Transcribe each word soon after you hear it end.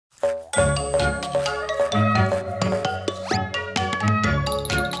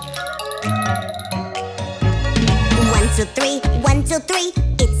three, 1, 2, 3.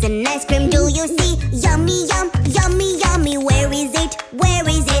 It's an ice cream, do you see? Yummy, yum, yummy, yummy. Where is it? Where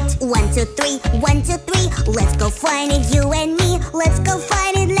is it? 1, 2, 3, 1, 2, 3. Let's go find it, you and me. Let's go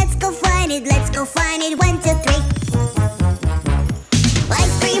find it, let's go find it, let's go find it. 1, 2, 3.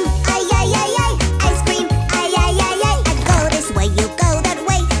 Ice cream, ay, ay, ay, ay. Ice cream, ay, ay, ay, ay. I go this way, you go that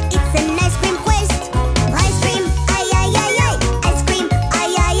way. It's an ice cream quest. Ice cream, ay, ay, ay, ay. Ice cream,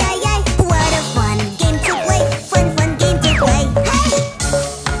 ay, ay, ay, ay. What a fun game to play. Fun, fun game to play. Hey!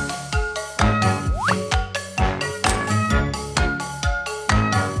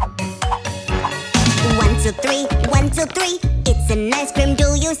 1, 2, 3, 1, 2, 3. It's an ice cream,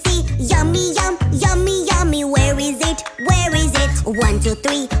 do you see? Yummy, yum, yummy, yummy. Where is it? Where is it? 1, 2,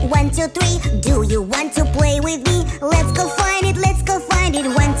 3, 1, 2, 3. Do you want to play with me? Let's go find it, let's go find it.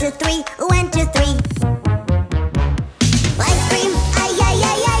 1, 2, 3, 1, 2, 3. Ice cream, ay, ay,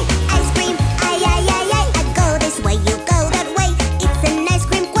 ay, ay. Ice cream, ay, ay, ay, ay. I go this way, you go that way. It's an ice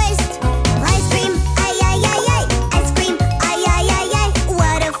cream quest. Ice cream, ay, ay, ay, ay. Ice cream, ay, ay, ay, ay.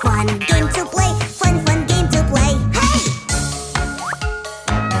 What a fun game to play. Fun, fun game to play. Hey!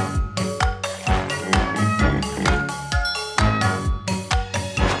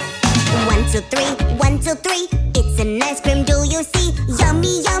 1, 2, 3, 1, 2, 3. It's an ice cream, do you see?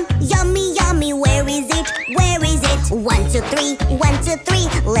 Yummy, yum, yummy, yummy. Where is it? Where is it? 1, 2, 3, 1, 2, 3.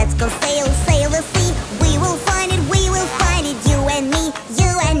 Let's go sail, sail the sea. We will find it, we will find it. You and me,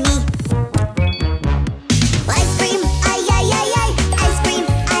 you and me. Ice cream, ay, ay, ay, ay. Ice cream,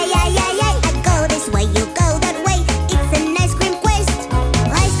 ay, ay, ay, ay. I go this way, you go that way. It's an ice cream quest.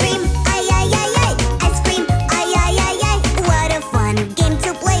 Ice cream, ay, ay, ay, ay. Ice cream, ay, ay, ay, ay. What a fun game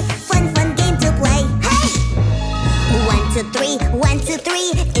to play. Fun, fun game to play. Hey! 1, 2, 3, 1, 2,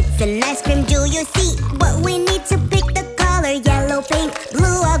 3. It's an ice cream, do you see? But we need to pick the color. Yellow, pink,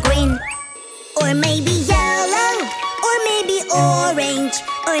 blue or green. Or maybe yellow. Or maybe orange.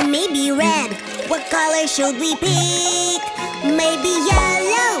 Or maybe red. What color should we pick? Maybe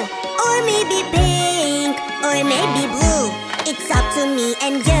yellow. Or maybe pink. Or maybe blue. It's up to me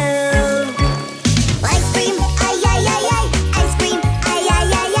and you. Ice cream, ay, ay, ay, ay. Ice cream, ay, ay,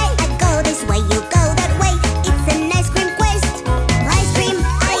 ay, ay. I go this way, you go that way. It's an ice cream quest. Ice cream,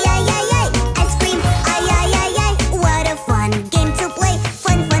 ay, ay, ay, ay. Ice cream, ay, ay, ay, ay. What a fun game to play.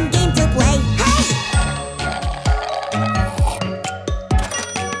 Fun, fun game to play. Hey!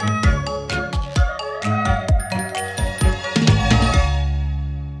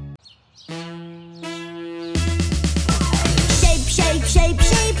 'Shape, shape, shape,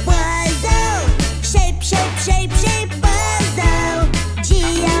 shape was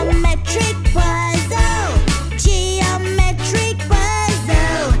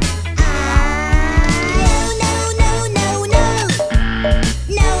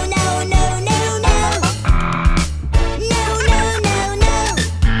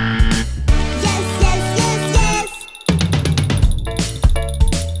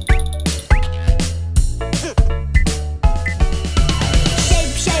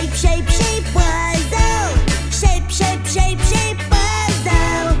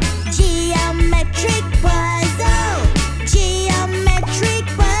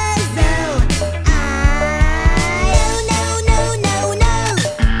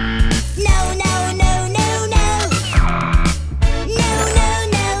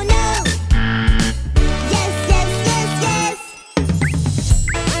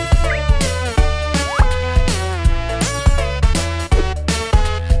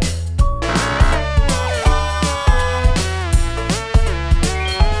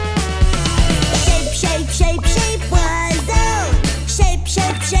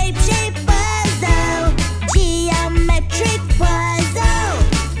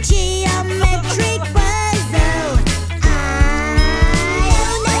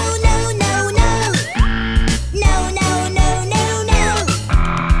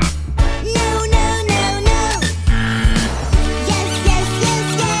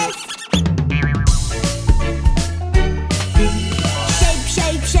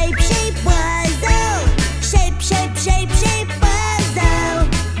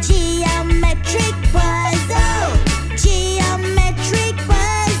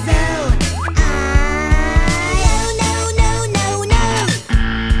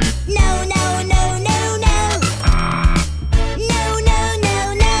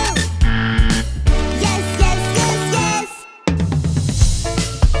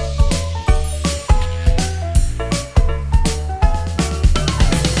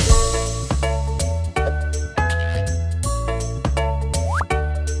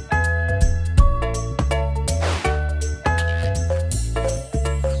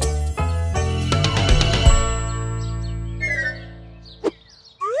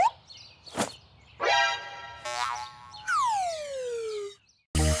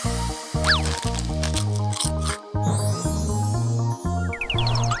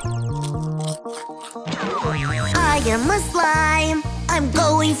am a slime. I'm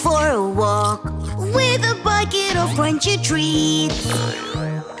going for a walk with a bucket of crunchy treats.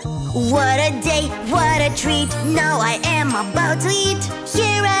 What a day, what a treat. Now I am about to eat.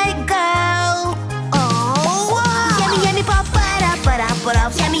 Here I go. Oh, wow. Yummy, yummy, pop, ba-da, ba-da, ba-da.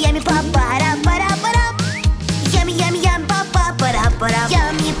 Yummy, yummy, pop, ba-da, ba-da, ba-da. Yummy, yummy, yum, pop, ba-da, ba-da.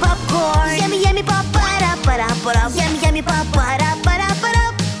 Yummy popcorn. Yummy, yummy, pop, ba-da, ba-da, ba-da. Yummy, yummy, pop, ba-da, ba-da, ba-da.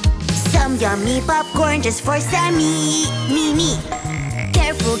 Some yummy popcorn just for Sammy. Me.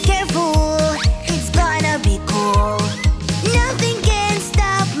 Careful, careful. It's gonna be cool. Nothing can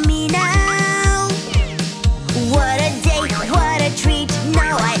stop me now. What a day, what a treat.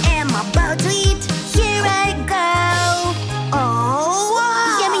 Now I am about to eat. Here I go. Oh,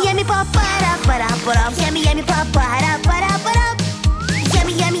 wow. Yummy, yummy, pop, ba-da, ba-da, ba-da. Yummy, yummy, pop, ba-da, ba-da, ba-da.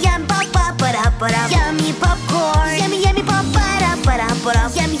 Yummy, yummy, yum, pop, ba-da, ba-da. Yummy popcorn. Yummy, yummy, pop, ba-da, ba-da, ba-da.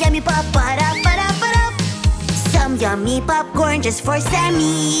 Yummy, yummy, pop, ba-da, ba-da, ba-da. Some yummy popcorn just for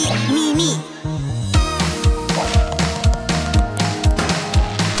Sammy. Me.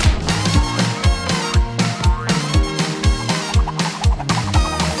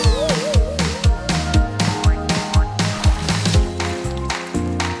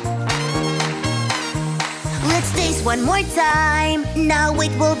 Let's taste one more time. Now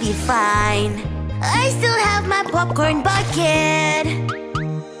it will be fine. I still have my popcorn bucket.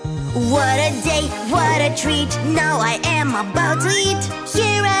 What a day, what a treat. Now I am about to eat.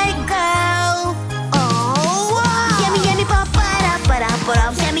 Here I go. Oh, wow. Yummy, yummy, pop, ba-da, ba-da,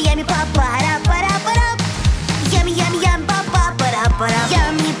 ba-da. Yummy, yummy, pop, ba-da, ba-da, ba-da. Yummy, yummy, yum, pop, ba-da, ba-da.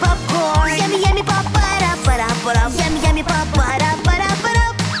 Yummy popcorn. Yummy, yummy, pop, ba-da, ba-da, ba-da. Yummy, yummy, pop, ba-da, ba-da, ba-da.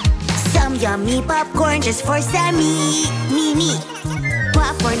 Some yummy popcorn just for Sammy. Me.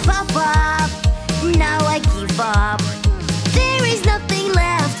 Popcorn, pop, pop. Now I give up. There is nothing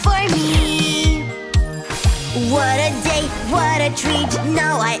left for me. What a day, what a treat.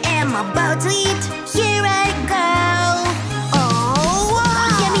 Now I am about to eat. Here I go. Oh,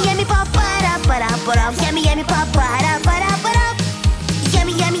 wow. Yummy, yummy, pop, ba-da, ba-da, ba-da. Yummy, yummy, pop, ba-da, ba-da, ba-da.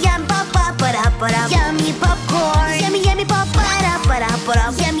 Yummy, yummy, yum, pop, ba-da, ba-da. Yummy popcorn. Yummy, yummy, pop, ba-da, ba-da,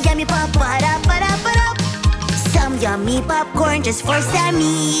 ba-da. Yummy, yummy, pop, ba-da, ba-da, ba-da. Some yummy popcorn just for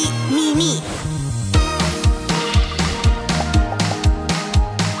Sammy. Me.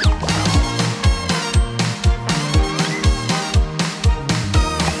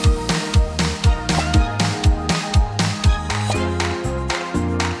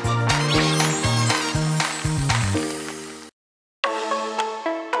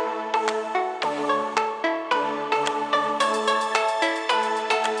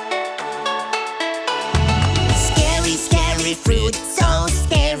 Fruit, so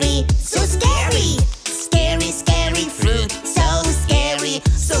scary, so scary.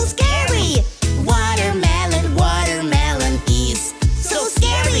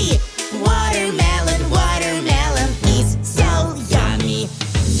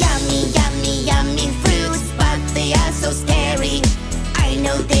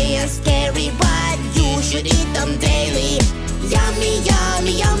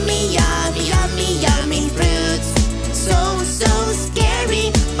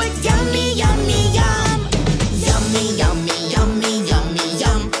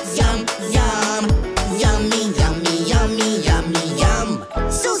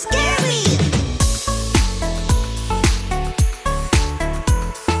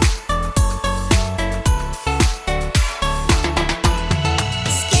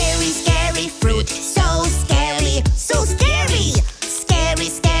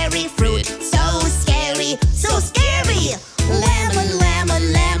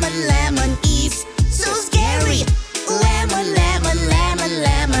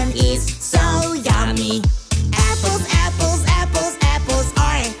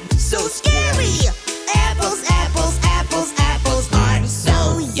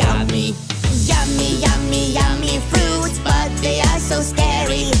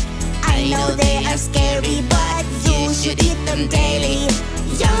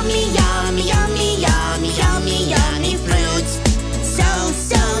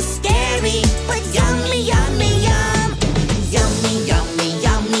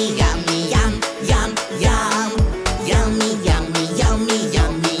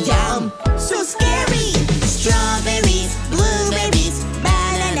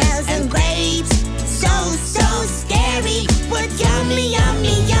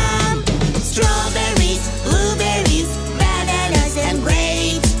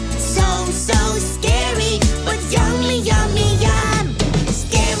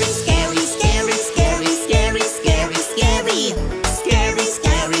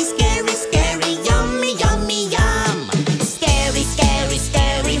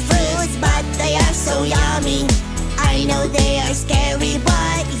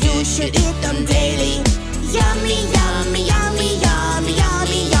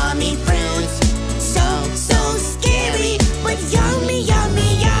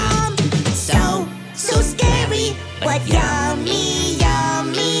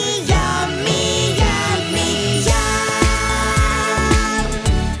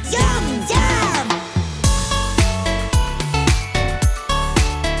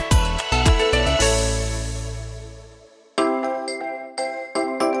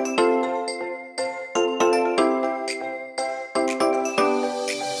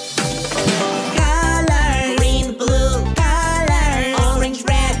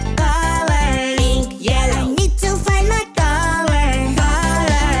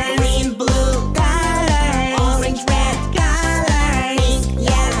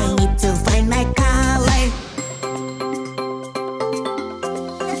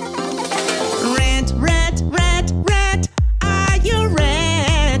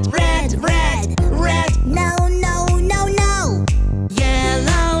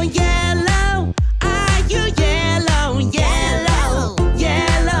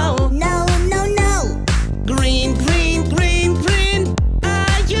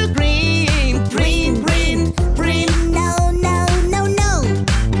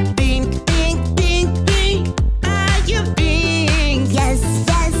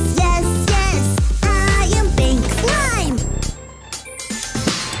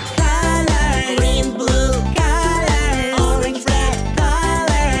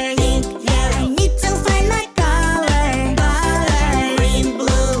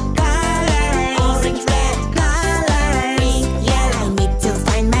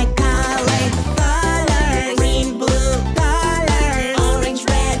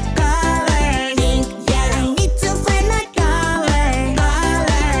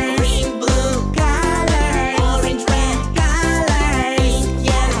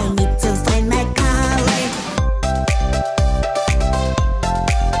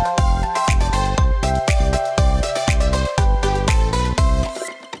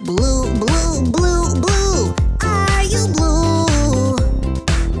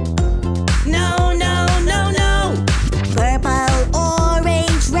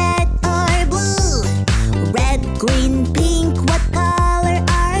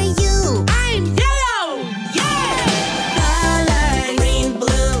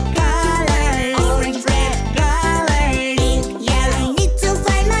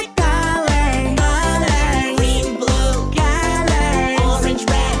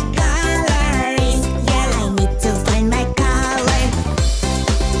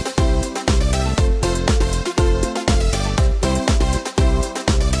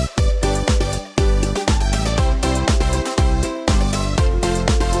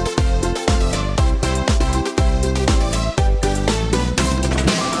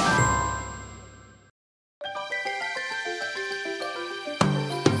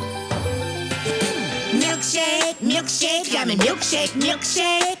 milkshake, yummy milkshake,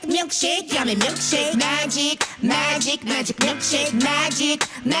 milkshake, milkshake, yummy milkshake. Magic, magic, magic milkshake. Magic,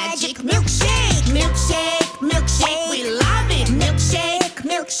 magic milkshake. Milkshake, milkshake, we love it. Milkshake,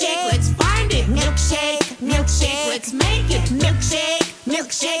 milkshake, let's find it. Milkshake, milkshake, let's make it. Milkshake,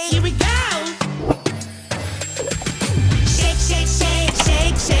 milkshake, here we go. Shake, shake, shake,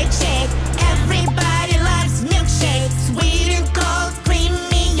 shake, shake, shake. Everybody loves milkshake. Sweet and cold,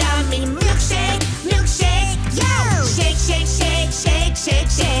 creamy, yummy milkshake, milkshake, yo! Shake, shake, shake, shake, shake,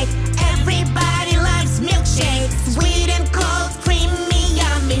 shake. Everybody loves milkshake. Sweet and cold, creamy,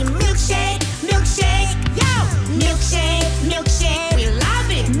 yummy milkshake, milkshake, yo! Milkshake, milkshake, we love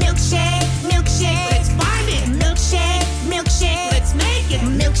it. Milkshake, milkshake, let's find it. Milkshake, milkshake, let's make it.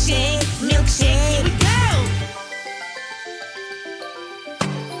 Milkshake, milkshake, here we go.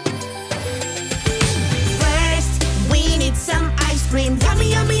 Some ice cream,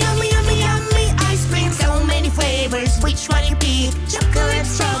 yummy, yummy, yummy, yummy, yummy ice cream. So many flavors, which one you pick? Chocolate,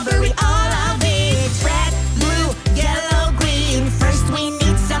 strawberry, all of it. Red, blue, yellow, green. First we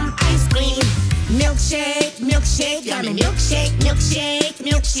need some ice cream. Milkshake, milkshake, yummy milkshake, milkshake,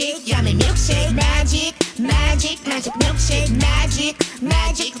 milkshake, yummy milkshake. Magic, magic, magic milkshake. Magic,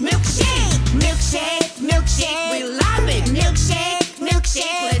 magic milkshake. Milkshake, milkshake, we love it. Milkshake,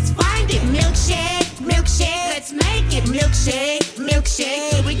 milkshake, let's find it. Milkshake, milkshake, let's make it. Milkshake,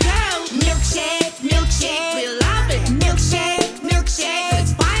 milkshake, here we go. Milkshake, milkshake, we love it. Milkshake, milkshake,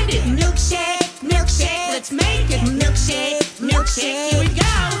 let's find it. Milkshake, milkshake, let's make it. Milkshake, milkshake, here we go.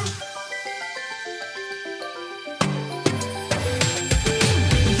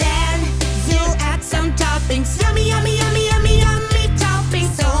 Then you add some toppings. Yummy, yummy, yummy, yummy, yummy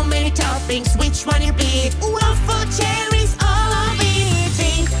toppings. So many toppings, which one you pick? Waffle, cherries, all of it.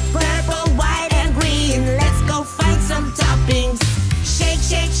 Pink, purple, white, and green. Let's go find some toppings. Shake,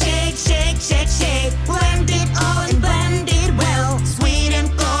 shake, shake, shake, shake, shake. Blend it all and blend it well. Sweet and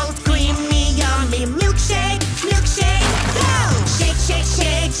cold, creamy, yummy milkshake, milkshake, go! Shake, shake,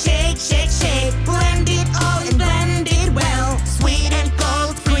 shake, shake, shake, shake. Blend it all and blend it well. Sweet and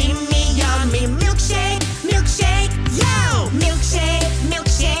cold, creamy, yummy milkshake, milkshake, yo! Milkshake,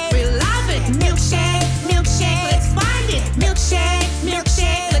 milkshake, we love it. Milkshake, milkshake, let's find it. Milkshake,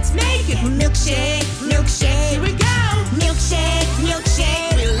 milkshake, let's make it. Milkshake, milkshake, here we go. Milkshake,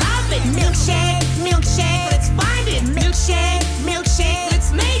 milkshake, we love it. Milkshake, milkshake, let's find it. Milkshake, milkshake,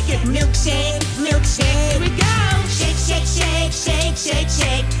 let's make it. Milkshake, milkshake, here we go. Shake, shake, shake, shake, shake,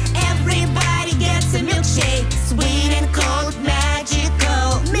 shake. Everybody gets a milkshake. Sweet and cold,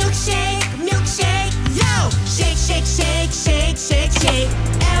 magical. Milkshake, milkshake, yo! Shake, shake, shake, shake, shake, shake.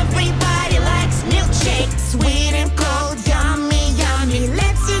 Everybody likes milkshake. Sweet and cold, yummy, yummy.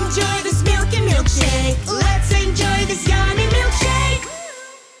 Let's enjoy this milky milkshake. Let's enjoy this yummy milkshake.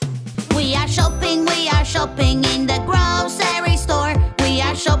 We are shopping in the grocery store. We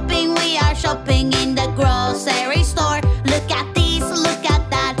are shopping in the grocery store. Look at this, look at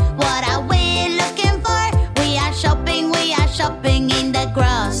that. What are we looking for? We are shopping in the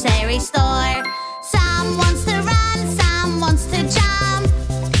grocery store. Some wants to run, some wants to jump.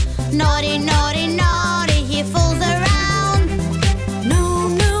 Naughty, naughty, naughty, he fools around. No,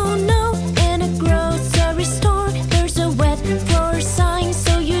 no, no, in a grocery store there's a wet floor sign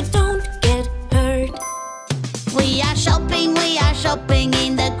so you don't get hurt. We are shopping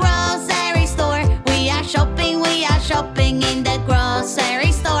in the grocery store. We are shopping in the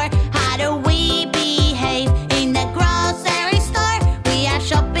grocery store. How do we behave in the grocery store? We are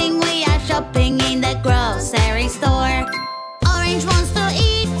shopping in the grocery store. Orange wants to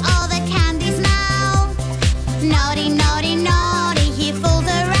eat all the candies now. Naughty, naughty, naughty, he fools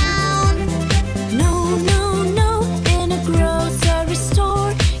around. No, no, no, in a grocery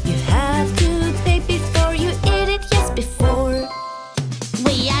store you have to pay before you eat it, yes, before.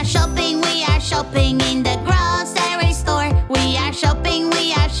 We are shopping in the grocery store. We are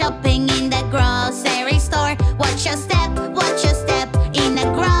shopping in the grocery store. Watch your step in the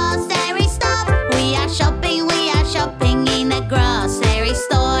grocery store. We are shopping in the grocery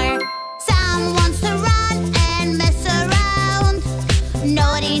store. Some wants to run and mess around.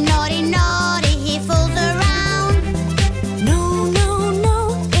 Naughty, naughty, naughty, he fools around. No, no, no,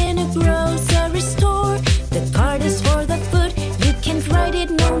 in a grocery store the card is for the food, you can't write it,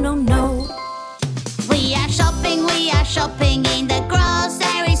 no, no, no. We are shopping in the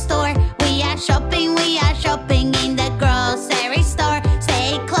grocery store.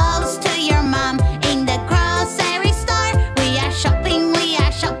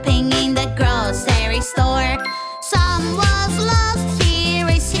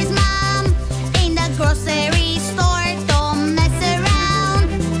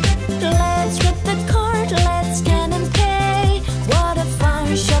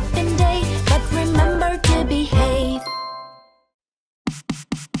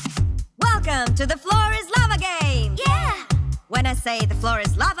 Welcome to the floor is lava game! Yeah! When I say the floor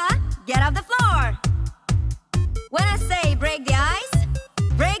is lava, get off the floor! When I say break the ice,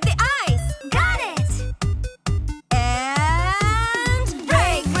 break the ice! Got it! And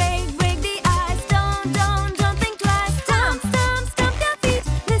break, break, break the ice! Don't think twice! Stomp, stomp, stomp your feet!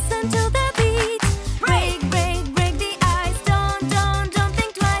 Listen to the beat! Break, break, break the ice! Don't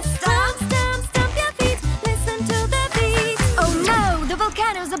think twice! Stomp, stomp, stomp your feet! Listen to the beat! Oh no, the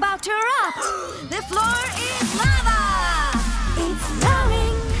volcano's about to erupt! The floor is lava! It's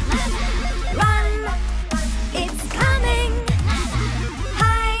flowing! Run! It's coming!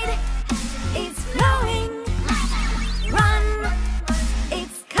 Hide! It's flowing! Run!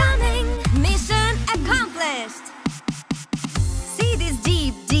 It's coming! Mission accomplished! See this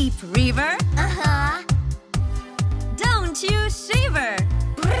deep, deep river? Uh-huh. Don't you shiver!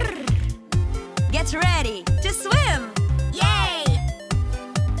 Brrr. Get ready to swim! Yay!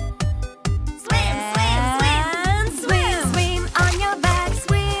 Swim, swim, swim! And swim! Swim on your back,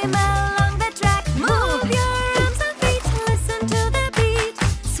 swim along the track. Move your arms and feet, listen to the beat.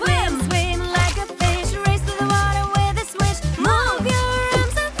 Swim, swim like a fish, race to the water with a swish. Move your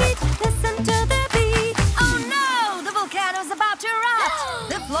arms and feet, listen to the beat. Oh no, the volcano's about to erupt.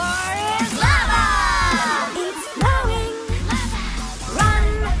 The floor is lava! It's flowing. Run!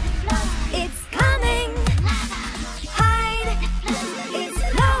 It's coming. Hide! It's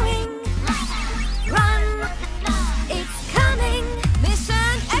flowing. Run! It's coming.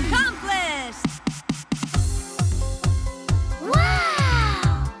 Mission accomplished.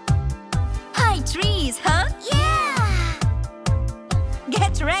 Wow! High trees, huh? Yeah!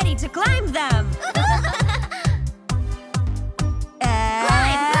 Get ready to climb them.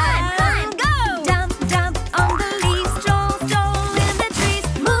 And go! Jump, jump on the leaves, stroll, stroll in the trees.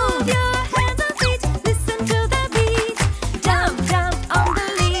 Move your hands and feet, listen to the beat. Jump, jump on the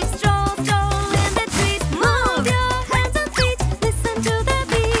leaves, stroll, stroll in the trees. Move your hands and feet, listen to the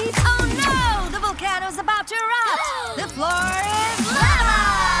beat. Oh no, the volcano's about to erupt. The floor is lava.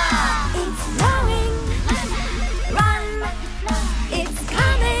 It's flowing. Run. It's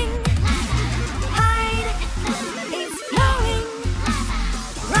coming. Hide. It's flowing.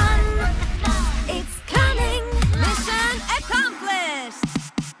 Run. It's coming. Mission accomplished.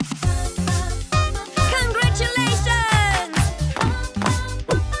 Congratulations!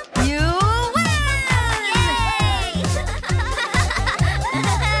 You win! Yay!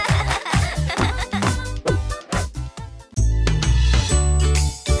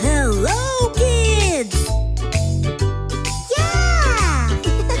 Hello, kids! Yeah!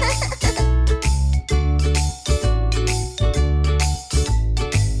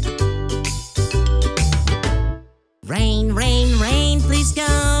 Rain, rain, rain, please go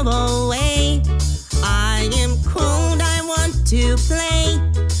away. I am cold, I want to play.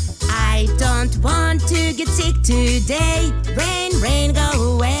 I don't want to get sick today. Rain, rain,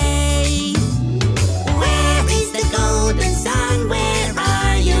 go away. Where is the golden sun? Where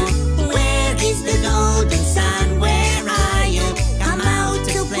are you? Where is the golden sun? Where are you? Come out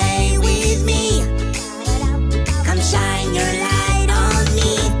to play with me. Come shine your light on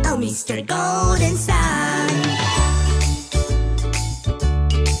me. Oh, Mr. Golden Sun.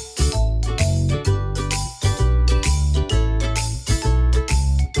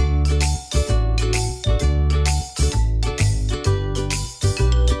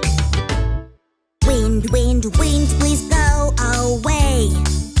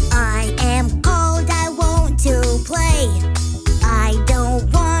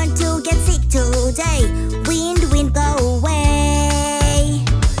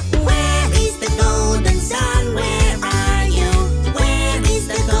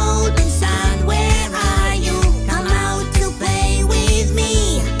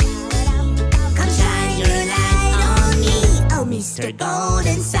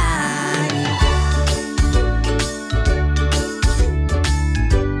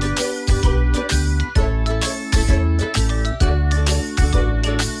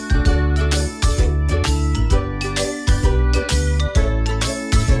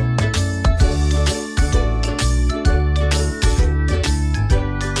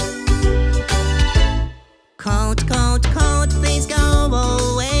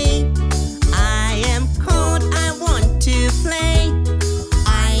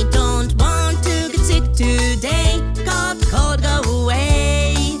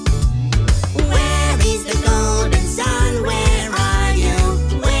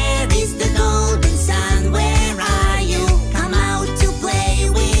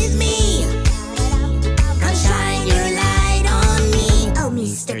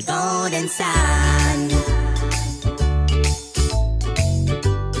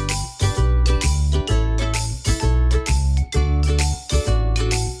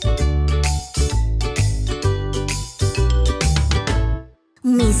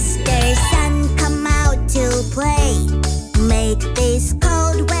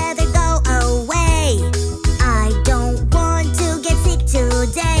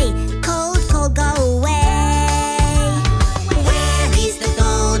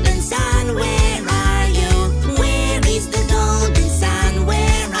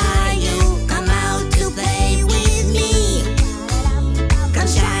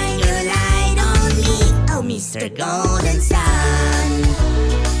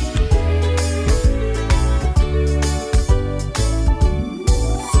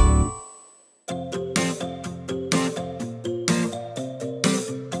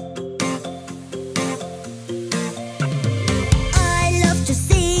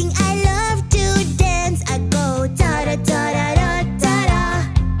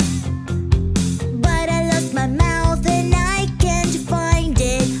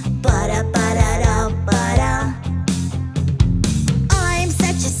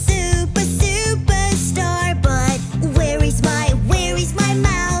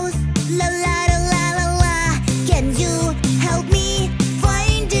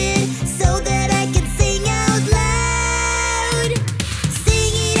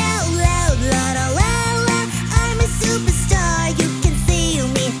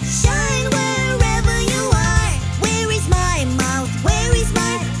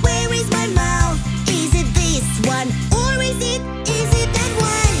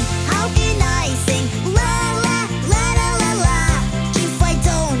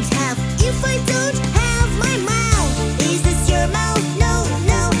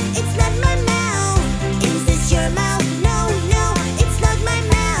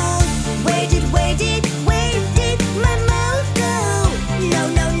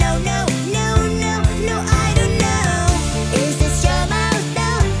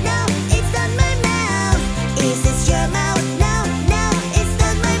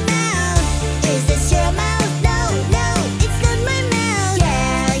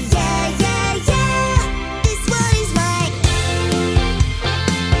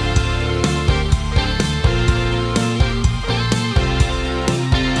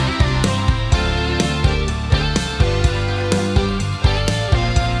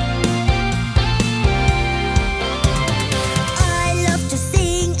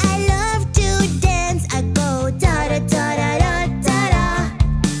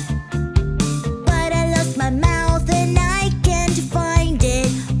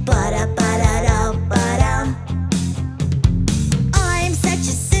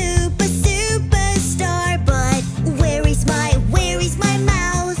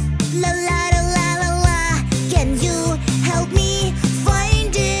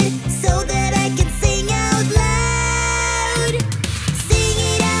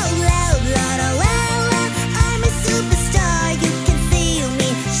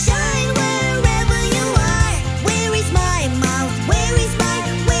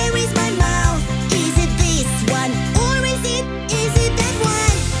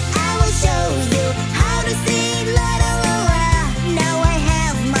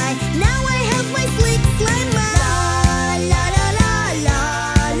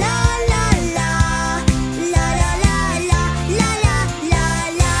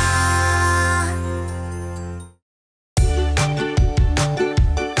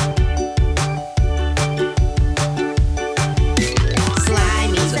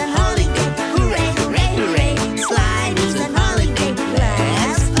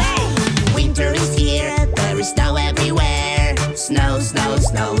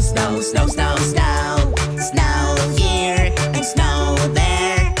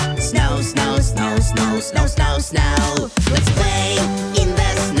 snow, snow, snow. Let's play in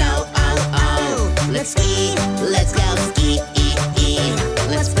the snow, oh, oh. Let's ski, let's go ski,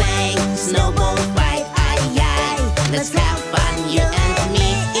 let's play snowball fight, aye, aye. Let's have fun, you and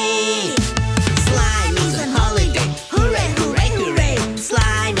me. Slime is on holiday, hooray, hooray, hooray.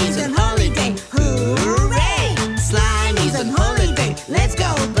 Slime is on holiday, hooray. Slime is on holiday, let's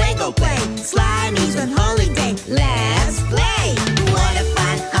go play, go play. Slime is on holiday, let's play. What a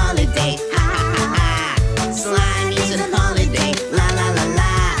fun holiday, ha ha ha ha. Slime is on holiday, la la la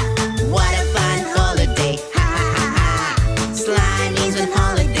la. What a fun holiday, ha ha ha ha. Slime is on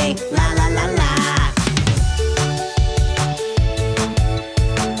holiday, la la la la.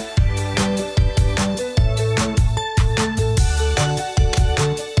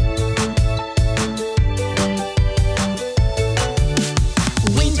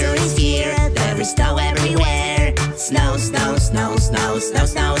 Winter is here, there is snow everywhere. Snow, snow, snow, snow, snow,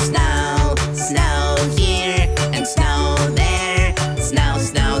 snow, snow. Snow here and snow there. Snow,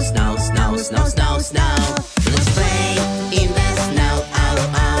 snow, snow, snow, snow, snow, snow. Let's play in the snow,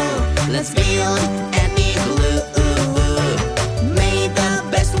 oh, oh. Let's build